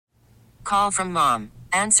Call from mom.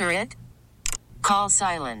 Answer it. Call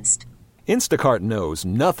silenced. Instacart knows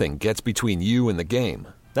nothing gets between you and the game.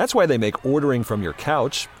 That's why they make ordering from your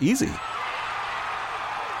couch easy.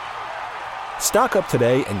 Stock up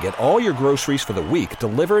today and get all your groceries for the week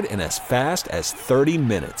delivered in as fast as 30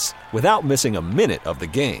 minutes without missing a minute of the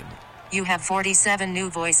game. You have 47 new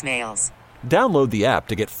voicemails. Download the app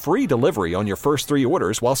to get free delivery on your first 3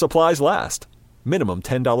 orders while supplies last. Minimum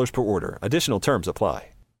 $10 per order. Additional terms apply.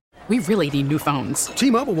 We really need new phones.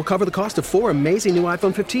 T-Mobile will cover the cost of 4 amazing new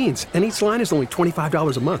iPhone 15s, and each line is only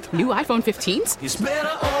 $25 a month. New iPhone 15s? It's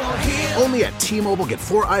better over here. Only at T-Mobile, get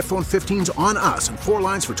 4 iPhone 15s on us and 4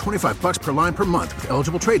 lines for $25 per line per month with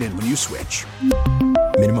eligible trade-in when you switch.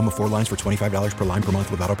 Minimum of 4 lines for $25 per line per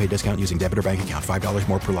month with autopay discount using debit or bank account. $5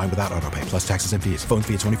 more per line without autopay, plus taxes and fees. Phone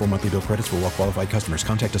fee at 24 monthly bill credits for well-qualified customers.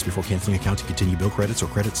 Contact us before canceling account to continue bill credits or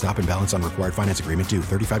credit stop and balance on required finance agreement due.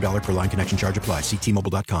 $35 per line connection charge applies. See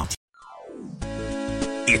T-Mobile.com.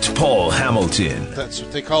 It's Paul Hamilton. That's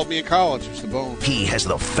what they called me in college. It's the bone. He has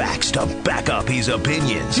the facts to back up his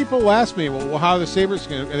opinions. People ask me, well, how are the Sabres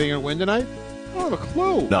going to, are they going to win tonight? I don't have a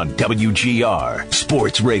clue. On WGR,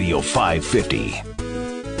 Sports Radio 550.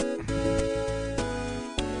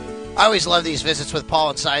 I always love these visits with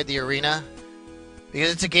Paul inside the arena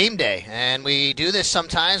because it's a game day, and we do this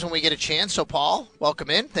sometimes when we get a chance. So, Paul, welcome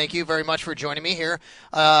in. Thank you very much for joining me here.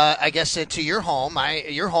 I guess to your home.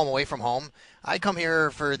 Your home away from home. I come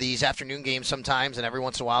here for these afternoon games sometimes, and every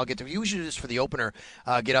once in a while get to usually just for the opener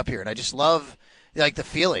get up here, and I just love the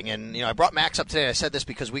feeling. And I brought Max up today. I said this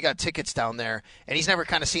because we got tickets down there, and he's never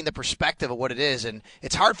kind of seen the perspective of what it is, and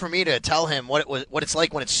it's hard for me to tell him what it's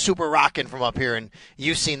like when it's super rocking from up here. And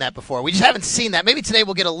you've seen that before. We just haven't seen that. Maybe today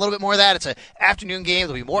we'll get a little bit more of that. It's an afternoon game.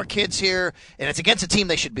 There'll be more kids here, and it's against a team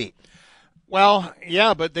they should beat. Well,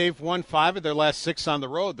 yeah, but they've won 5 of their last 6 on the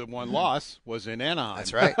road. The one loss was in Anaheim.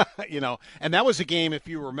 That's right. And that was a game, if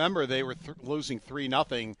you remember, they were losing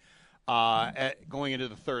 3-0 going into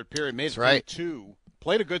the third period. Made it 3-2.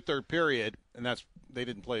 Played a good third period, and they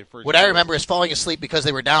didn't play first. What I remember is falling asleep because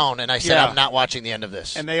they were down, and I said, I'm not watching the end of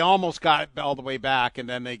this. And they almost got all the way back, and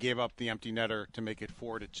then they gave up the empty netter to make it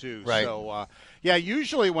 4-2. Right. So,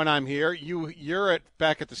 usually when I'm here, you're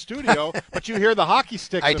back at the studio, but you hear the hockey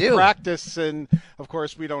sticks at practice, and, of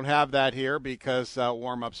course, we don't have that here because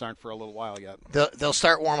warm-ups aren't for a little while yet. They'll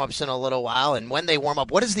start warm-ups in a little while, and when they warm up,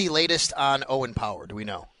 what is the latest on Owen Power? Do we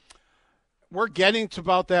know? We're getting to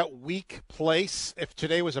about that weak place. If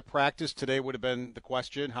today was a practice, today would have been the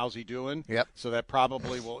question, how's he doing? Yep. So that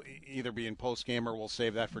probably will either be in post-game or we'll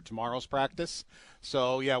save that for tomorrow's practice.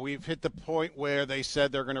 So, we've hit the point where they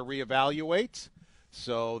said they're going to reevaluate.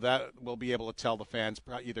 So that we'll be able to tell the fans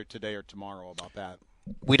either today or tomorrow about that.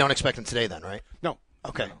 We don't expect them today then, right? No.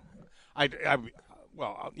 Okay. No.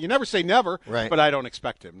 Well, you never say never, right. But I don't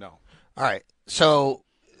expect him, no. All right. So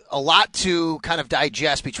a lot to kind of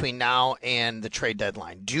digest between now and the trade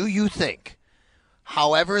deadline. Do you think,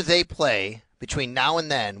 however they play between now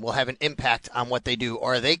and then, will have an impact on what they do?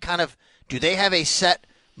 Or are they do they have a set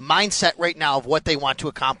mindset right now of what they want to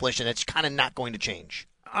accomplish, and it's kind of not going to change?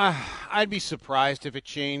 I'd be surprised if it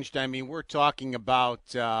changed. I mean, we're talking about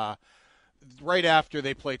right after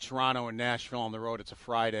they play Toronto and Nashville on the road. It's a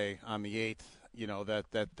Friday on the 8th,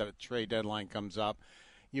 that the trade deadline comes up.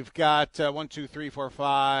 You've got 1, 2, 3, 4,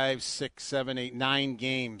 5, 6, 7, 8, 9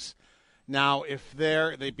 games. Now, if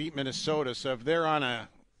they beat Minnesota, so if they're on a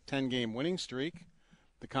 10-game winning streak,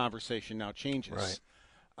 the conversation now changes.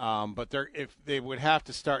 Right. But if they would have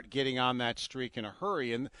to start getting on that streak in a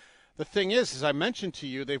hurry. And the thing is, as I mentioned to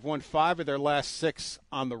you, they've won 5 of their last 6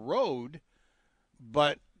 on the road,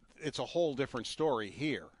 but it's a whole different story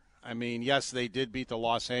here. I mean, yes, they did beat the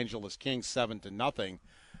Los Angeles Kings 7-0.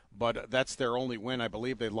 But that's their only win. I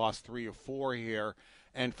believe they lost 3 or 4 here.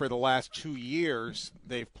 And for the last 2 years,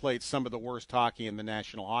 they've played some of the worst hockey in the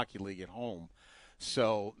National Hockey League at home.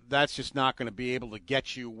 So that's just not going to be able to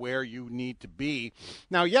get you where you need to be.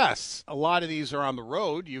 Now, yes, a lot of these are on the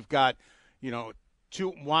road. You've got,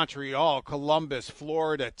 to Montreal, Columbus,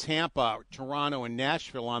 Florida, Tampa, Toronto, and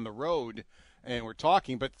Nashville on the road. And we're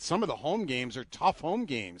talking, but some of the home games are tough home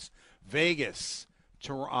games. Vegas,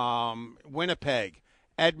 Winnipeg,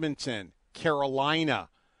 Edmonton, Carolina.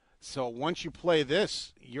 So once you play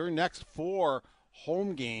this, your next 4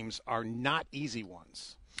 home games are not easy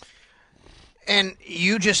ones. And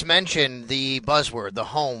you just mentioned the buzzword, the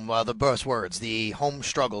buzzwords, the home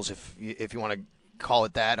struggles, if you want to call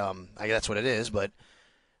it that. I guess that's what it is. But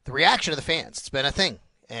the reaction of the fans, it's been a thing.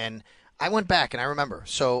 And I went back and I remember.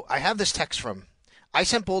 So I have this text I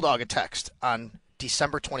sent Bulldog a text on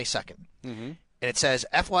December 22nd. Mm-hmm. And it says,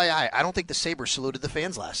 FYI, I don't think the Sabres saluted the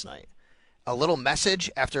fans last night. a little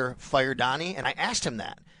message after Fire Donnie? And I asked him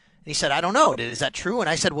that. And he said, I don't know. Is that true? And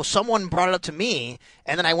I said, well, someone brought it up to me,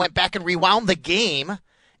 and then I went back and rewound the game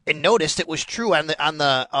and noticed it was true on the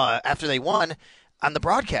after they won on the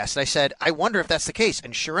broadcast. And I said, I wonder if that's the case.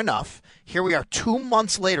 And sure enough, here we are 2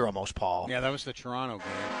 months later almost, Paul. Yeah, that was the Toronto game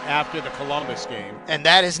after the Columbus game. And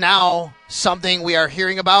that is now something we are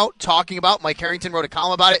hearing about, talking about. Mike Harrington wrote a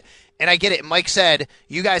column about it. And I get it. Mike said,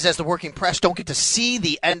 you guys as the working press don't get to see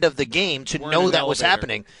the end of the game to know that was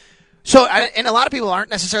happening. So, and a lot of people aren't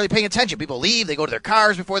necessarily paying attention. People leave. They go to their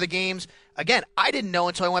cars before the games. Again, I didn't know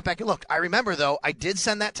until I went back and looked. I remember, though, I did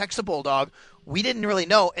send that text to Bulldog. We didn't really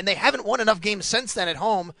know, and they haven't won enough games since then at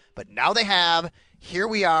home, but now they have. Here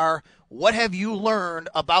we are. What have you learned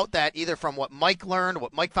about that, either from what Mike learned,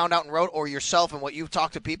 what Mike found out and wrote, or yourself and what you've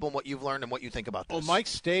talked to people and what you've learned and what you think about this? Well, Mike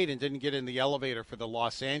stayed and didn't get in the elevator for the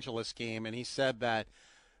Los Angeles game, and he said that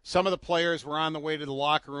some of the players were on the way to the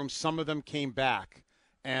locker room. Some of them came back,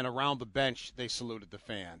 and around the bench they saluted the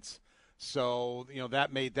fans. So,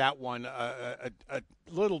 that made that one a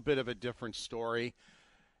little bit of a different story.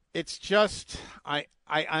 It's just, I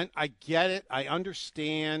get it. I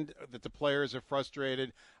understand that the players are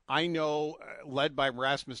frustrated. I know, led by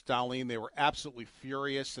Rasmus Dahlin, they were absolutely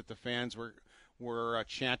furious that the fans were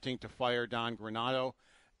chanting to fire Don Granato.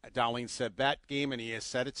 Dahlin said that game, and he has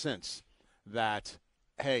said it since, that,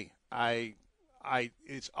 hey,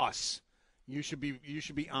 it's us. You should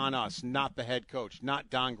be on us, not the head coach, not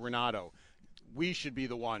Don Granato. We should be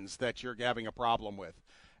the ones that you're having a problem with.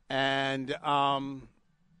 And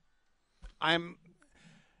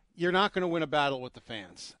you're not going to win a battle with the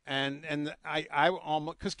fans. And I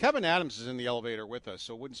almost, because Kevin Adams is in the elevator with us,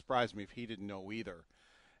 so it wouldn't surprise me if he didn't know either.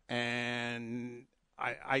 And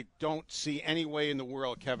I don't see any way in the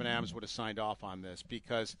world Kevin Adams would have signed off on this,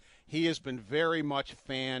 because he has been very much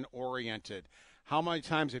fan-oriented. How many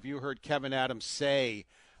times have you heard Kevin Adams say,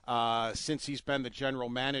 since he's been the general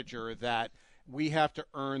manager, that we have to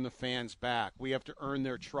earn the fans back. We have to earn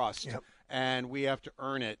their trust, and we have to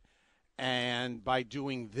earn it. And by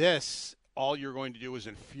doing this, all you're going to do is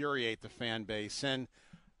infuriate the fan base. And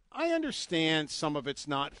I understand some of it's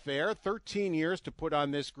not fair. 13 years to put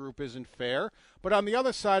on this group isn't fair. But on the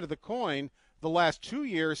other side of the coin, the last 2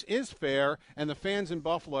 years is fair, and the fans in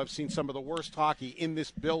Buffalo have seen some of the worst hockey in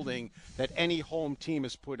this building that any home team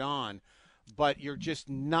has put on. But you're just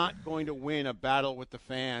not going to win a battle with the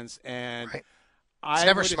fans. And right. It's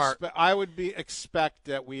never smart. I would expect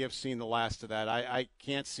that we have seen the last of that. I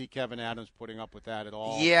can't see Kevin Adams putting up with that at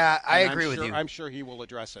all. Yeah, I agree with you. I'm sure he will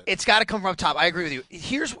address it. It's got to come from up top. I agree with you.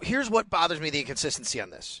 Here's what bothers me, the inconsistency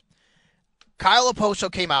on this. Kyle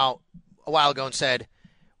Oposo came out a while ago and said,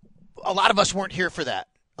 a lot of us weren't here for that.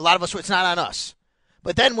 A lot of us, it's not on us.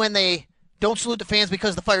 But then when they don't salute the fans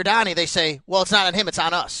because of the Fire Donnie, they say, well, it's not on him, it's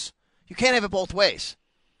on us. You can't have it both ways,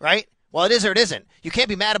 right? Well, it is or it isn't. You can't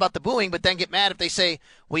be mad about the booing, but then get mad if they say,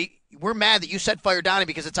 we're mad that you said Fire Donnie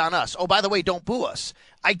because it's on us. Oh, by the way, don't boo us.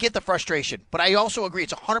 I get the frustration, but I also agree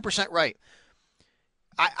it's 100% right.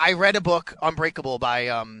 I read a book, Unbreakable, by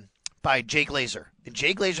Jay Glazer. And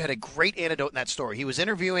Jay Glazer had a great anecdote in that story. He was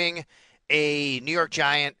interviewing a New York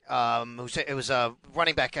Giant, it was a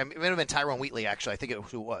running back. It might have been Tyrone Wheatley, actually. I think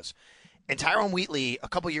it was. And Tyrone Wheatley, a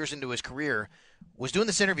couple years into his career, was doing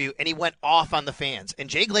this interview, and he went off on the fans. And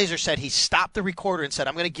Jay Glazer said he stopped the recorder and said,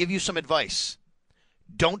 I'm going to give you some advice.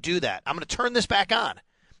 Don't do that. I'm going to turn this back on.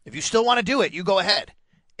 If you still want to do it, you go ahead.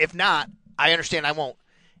 If not, I understand I won't.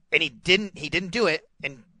 And he didn't do it,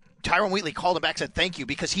 and Tyrone Wheatley called him back and said thank you,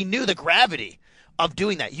 because he knew the gravity of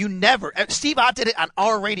doing that. You never – Steve Ott did it on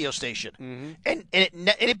our radio station, and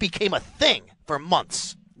it became a thing for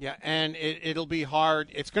months. Yeah, and it'll be hard.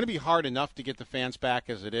 It's going to be hard enough to get the fans back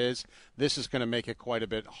as it is. This is going to make it quite a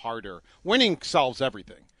bit harder. Winning solves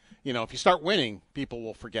everything. If you start winning, people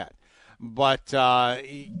will forget. But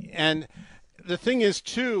and the thing is,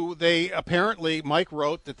 too, they apparently, Mike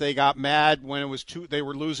wrote that they got mad when it was they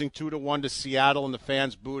were losing 2-1 to Seattle and the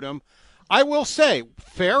fans booed them. I will say,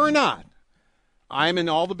 fair or not, I'm in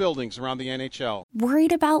all the buildings around the NHL.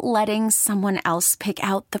 Worried about letting someone else pick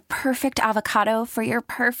out the perfect avocado for your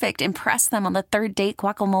perfect impress them on the third date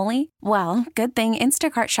guacamole? Well, good thing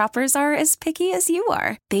Instacart shoppers are as picky as you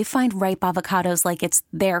are. They find ripe avocados like it's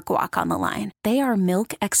their guac on the line. They are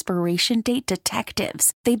milk expiration date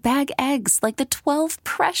detectives. They bag eggs like the 12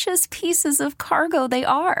 precious pieces of cargo they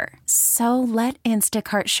are. So let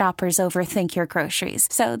Instacart shoppers overthink your groceries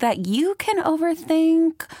so that you can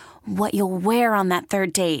overthink what you'll wear on that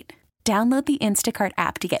third date. Download the Instacart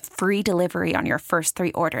app to get free delivery on your first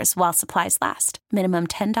 3 orders while supplies last. Minimum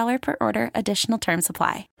 $10 per order. Additional terms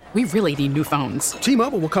apply. We really need new phones.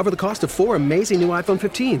 T-Mobile will cover the cost of 4 amazing new iPhone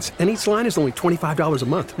 15s, and each line is only $25 a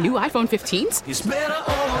month. New iPhone 15s? It's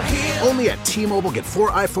better over here. Only at T-Mobile, get 4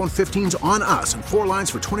 iPhone 15s on us and 4 lines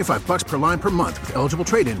for $25 per line per month with eligible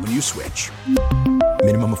trade-in when you switch.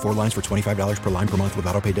 Minimum of 4 lines for $25 per line per month with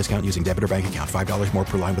autopay discount using debit or bank account. $5 more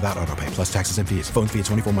per line without autopay, plus taxes and fees. Phone fee at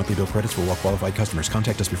 24 monthly bill credits for well-qualified customers.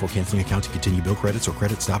 Contact us before canceling account to continue bill credits or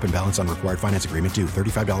credit stop and balance on required finance agreement due.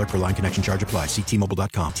 $35 per line connection charge applies. See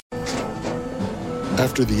T-Mobile.com.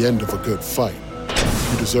 After the end of a good fight,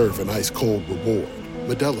 you deserve an ice-cold reward.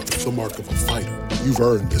 Modelo is the mark of a fighter. You've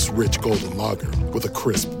earned this rich golden lager with a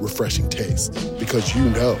crisp, refreshing taste. Because you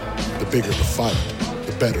know, the bigger the fight,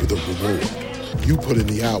 the better the reward. You put in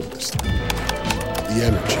the hours, the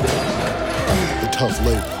energy, the tough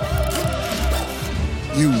labor.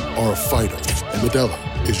 You are a fighter, and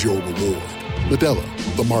Modelo is your reward.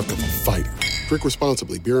 Modelo, the mark of a fighter. Drink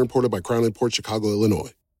responsibly. Beer imported by Crown Imports, Chicago,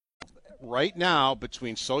 Illinois. Right now,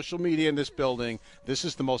 between social media and this building, this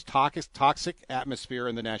is the most toxic atmosphere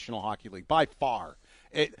in the National Hockey League, by far.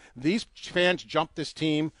 These fans jump this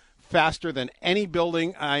team faster than any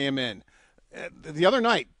building I am in. The other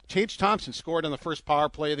night, Tage Thompson scored on the first power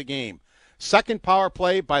play of the game. Second power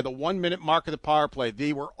play, by the 1 minute mark of the power play,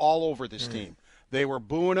 they were all over this team. They were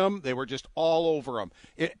booing them. They were just all over them.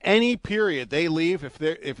 In any period they leave, if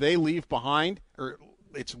they leave behind, or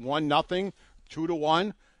it's 1-0,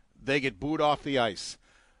 2-1, they get booed off the ice.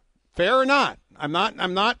 Fair or not, I'm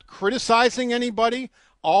not criticizing anybody.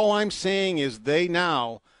 All I'm saying is they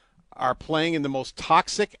now are playing in the most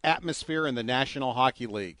toxic atmosphere in the National Hockey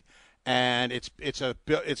League. And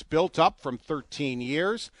it's built up from 13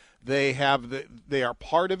 years. They are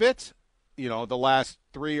part of it. You know, the last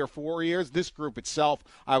 3 or 4 years. This group itself,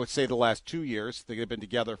 I would say the last 2 years. They've been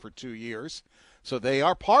together for 2 years, so they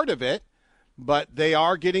are part of it. But they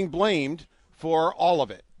are getting blamed for all of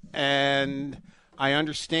it. And I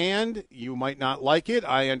understand you might not like it.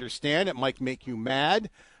 I understand it might make you mad.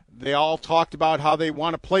 They all talked about how they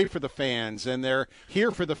want to play for the fans and they're here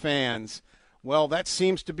for the fans. Well, that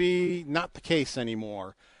seems to be not the case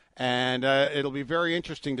anymore. And it'll be very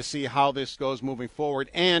interesting to see how this goes moving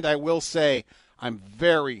forward. And I will say I'm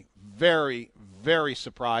very, very, very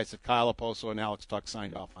surprised that Kyle Oposo and Alex Tuck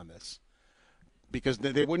signed off on this. Because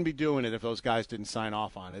they wouldn't be doing it if those guys didn't sign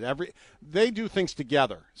off on it. They do things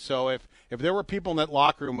together. So if there were people in that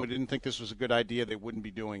locker room who didn't think this was a good idea, they wouldn't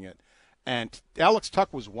be doing it. And Alex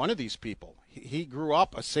Tuck was one of these people. He grew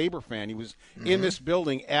up a Sabre fan. He was in this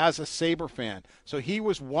building as a Sabre fan. So he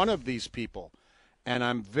was one of these people. And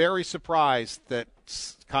I'm very surprised that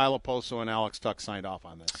Kyle Oposo and Alex Tuck signed off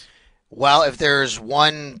on this. Well, if there's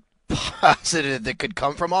one positive that could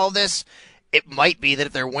come from all this, it might be that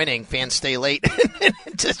if they're winning, fans stay late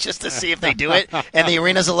just to see if they do it. And the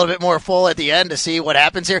arena's a little bit more full at the end to see what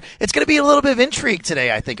happens here. It's going to be a little bit of intrigue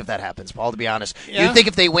today, I think, if that happens, Paul, to be honest. Yeah. You think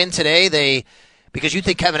if they win today, because you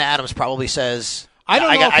think Kevin Adams probably says... I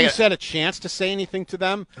don't know if he's had a chance to say anything to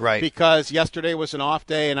them. Right. Because yesterday was an off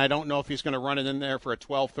day, and I don't know if he's going to run it in there for a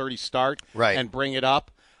 12:30 start and bring it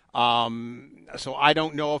up. So I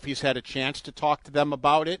don't know if he's had a chance to talk to them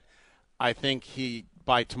about it. I think he,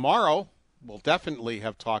 by tomorrow... will definitely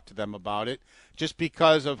have talked to them about it just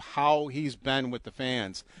because of how he's been with the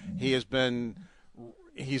fans. He has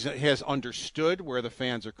understood where the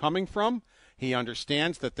fans are coming from. He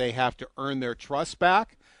understands that they have to earn their trust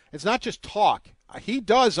back. It's not just talk. He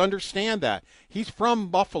does understand that. He's from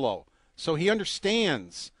Buffalo, so he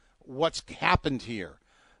understands what's happened here.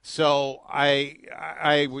 So I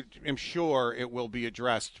am sure it will be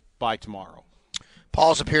addressed by tomorrow.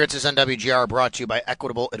 Paul's appearances on WGR are brought to you by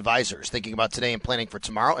Equitable Advisors. Thinking about today and planning for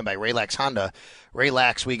tomorrow, and by Raylax Honda.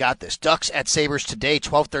 Raylax, we got this. Ducks at Sabres today,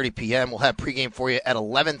 12:30 p.m. We'll have pregame for you at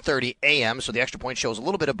 11:30 a.m., so the Extra Point show is a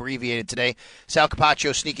little bit abbreviated today. Sal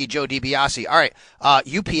Capaccio, Sneaky Joe DiBiase. All right,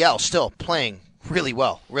 UPL still playing really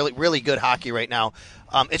well. Really, really good hockey right now.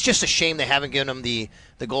 It's just a shame they haven't given him the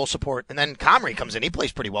goal support. And then Comrie comes in. He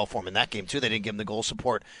plays pretty well for him in that game, too. They didn't give him the goal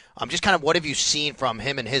support. Just kind of what have you seen from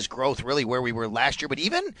him and his growth, really, where we were last year? But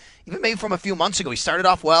even maybe from a few months ago, he started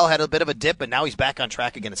off well, had a bit of a dip, but now he's back on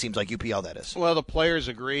track again. It seems like UPL, that is. Well, the players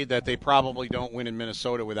agreed that they probably don't win in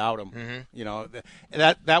Minnesota without him. Mm-hmm. You know,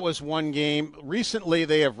 that was one game. Recently,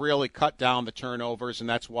 they have really cut down the turnovers, and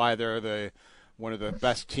that's why they're one of the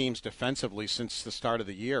best teams defensively since the start of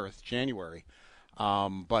the year, January.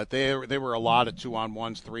 But they were a lot of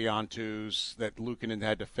 2-on-1s, 3-on-2s that Luukkonen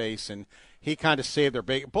had to face, and he kind of saved their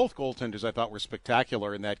both goaltenders. I thought were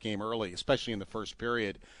spectacular in that game early, especially in the first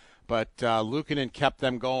period. But Luukkonen kept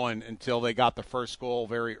them going until they got the first goal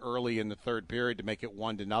very early in the third period to make it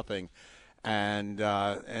 1-0. And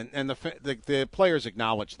the players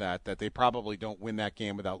acknowledge that they probably don't win that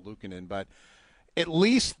game without Luukkonen. But at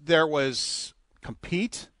least there was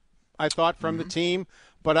compete, I thought, from the team.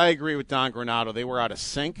 But I agree with Don Granato. They were out of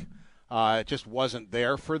sync. It just wasn't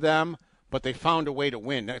there for them. But they found a way to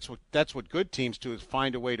win. That's what good teams do, is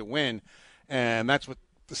find a way to win. And that's what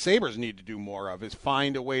the Sabres need to do more of, is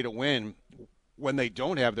find a way to win when they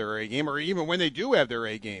don't have their A game, or even when they do have their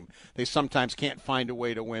A game. They sometimes can't find a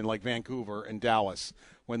way to win, like Vancouver and Dallas,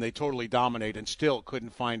 when they totally dominate and still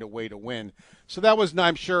couldn't find a way to win. So that was,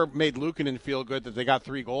 I'm sure, made Luukkonen feel good that they got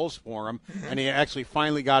 3 goals for him, and he actually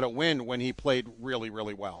finally got a win when he played really,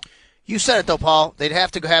 really well. You said it, though, Paul. They'd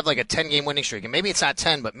have to have like a 10-game winning streak. And maybe it's not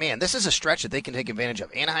 10, but, man, this is a stretch that they can take advantage of.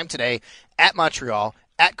 Anaheim today, at Montreal,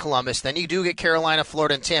 at Columbus. Then you do get Carolina,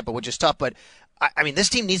 Florida, and Tampa, which is tough. But, I mean, this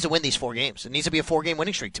team needs to win these 4 games. It needs to be a 4-game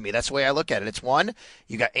winning streak to me. That's the way I look at it. It's 1,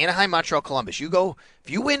 you got Anaheim, Montreal, Columbus. You go, if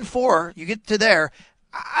you win 4, you get to there.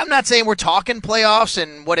 I'm not saying we're talking playoffs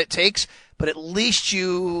and what it takes, but at least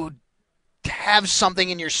you have something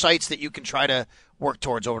in your sights that you can try to work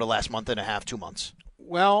towards over the last month and a half, 2 months.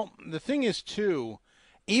 Well, the thing is, too,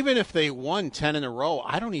 even if they won 10 in a row,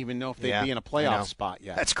 I don't even know if they'd be in a playoff spot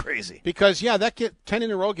yet. That's crazy. Because, 10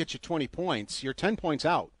 in a row gets you 20 points. You're 10 points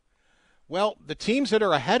out. Well, the teams that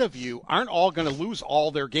are ahead of you aren't all going to lose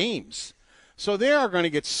all their games. So they are going to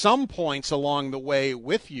get some points along the way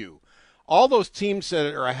with you. All those teams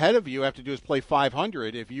that are ahead of you have to do is play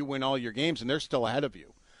 500 if you win all your games, and they're still ahead of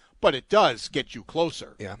you. But it does get you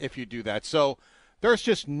closer if you do that. So there's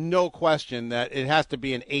just no question that it has to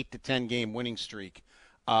be an 8 to 10 game winning streak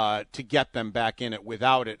to get them back in it.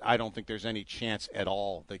 Without it, I don't think there's any chance at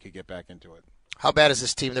all they could get back into it. How bad is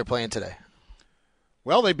this team they're playing today?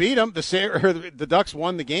 Well, they beat them. The Ducks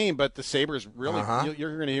won the game, but the Sabres really,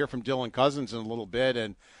 you're going to hear from Dylan Cousins in a little bit,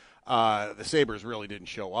 and the Sabres really didn't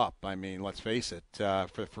show up. I mean, let's face it,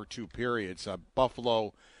 for 2 periods.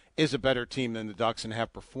 Buffalo is a better team than the Ducks and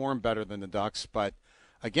have performed better than the Ducks, but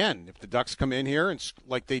again, if the Ducks come in here and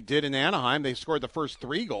like they did in Anaheim, they scored the first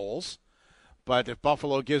 3 goals. But if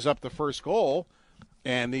Buffalo gives up the first goal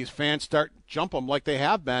and these fans start jump them like they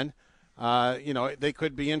have been, they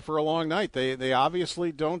could be in for a long night. They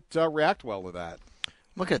obviously don't react well to that.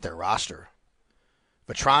 Look at their roster.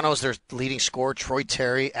 Vetrano's their leading scorer, Troy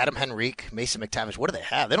Terry, Adam Henrique, Mason McTavish. What do they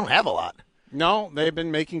have? They don't have a lot. No, they've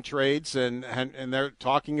been making trades, and they're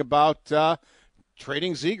talking about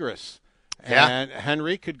trading Zegras. And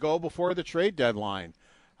Henry could go before the trade deadline.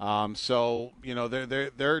 So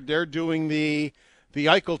they're doing the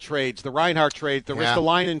Eichel trades, the Reinhart trades, the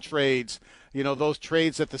Ristolainen trades. Those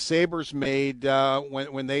trades that the Sabres made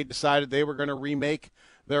when they decided they were going to remake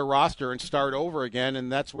their roster and start over again,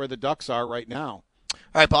 and that's where the Ducks are right now.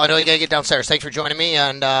 All right, Paul, I know you got to get downstairs. Thanks for joining me,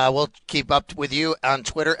 and we'll keep up with you on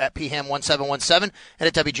Twitter at pham1717 and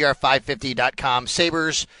at WGR550.com.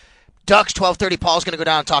 Sabres, Ducks, 12:30. Paul's going to go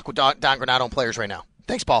down and talk with Don Granato and players right now.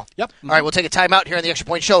 Thanks, Paul. Yep. All right, we'll take a timeout here on the Extra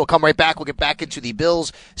Point Show. We'll come right back. We'll get back into the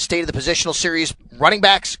Bills' State of the Positional Series, running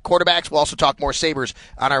backs, quarterbacks. We'll also talk more Sabres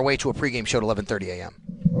on our way to a pregame show at 11:30 a.m.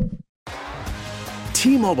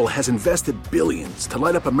 T-Mobile has invested billions to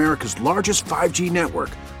light up America's largest 5G network,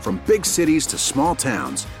 from big cities to small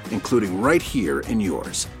towns, including right here in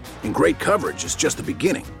yours. And great coverage is just the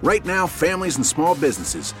beginning. Right now, families and small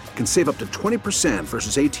businesses can save up to 20%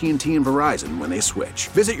 versus AT&T and Verizon when they switch.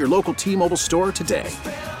 Visit your local T-Mobile store today.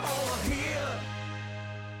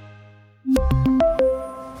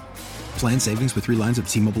 Plan savings with 3 lines of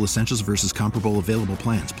T-Mobile Essentials versus comparable available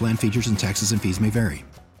plans. Plan features and taxes and fees may vary.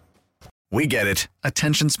 We get it.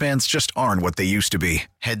 Attention spans just aren't what they used to be.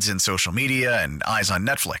 Heads in social media and eyes on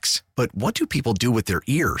Netflix. But what do people do with their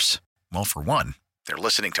ears? Well, for one, they're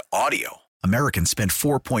listening to audio. Americans spend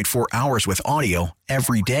 4.4 hours with audio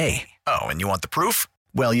every day. Oh, and you want the proof?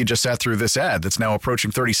 Well, you just sat through this ad that's now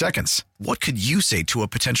approaching 30 seconds. What could you say to a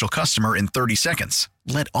potential customer in 30 seconds?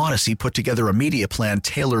 Let Odyssey put together a media plan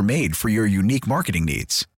tailor-made for your unique marketing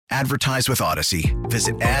needs. Advertise with Odyssey.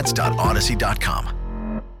 Visit ads.odyssey.com.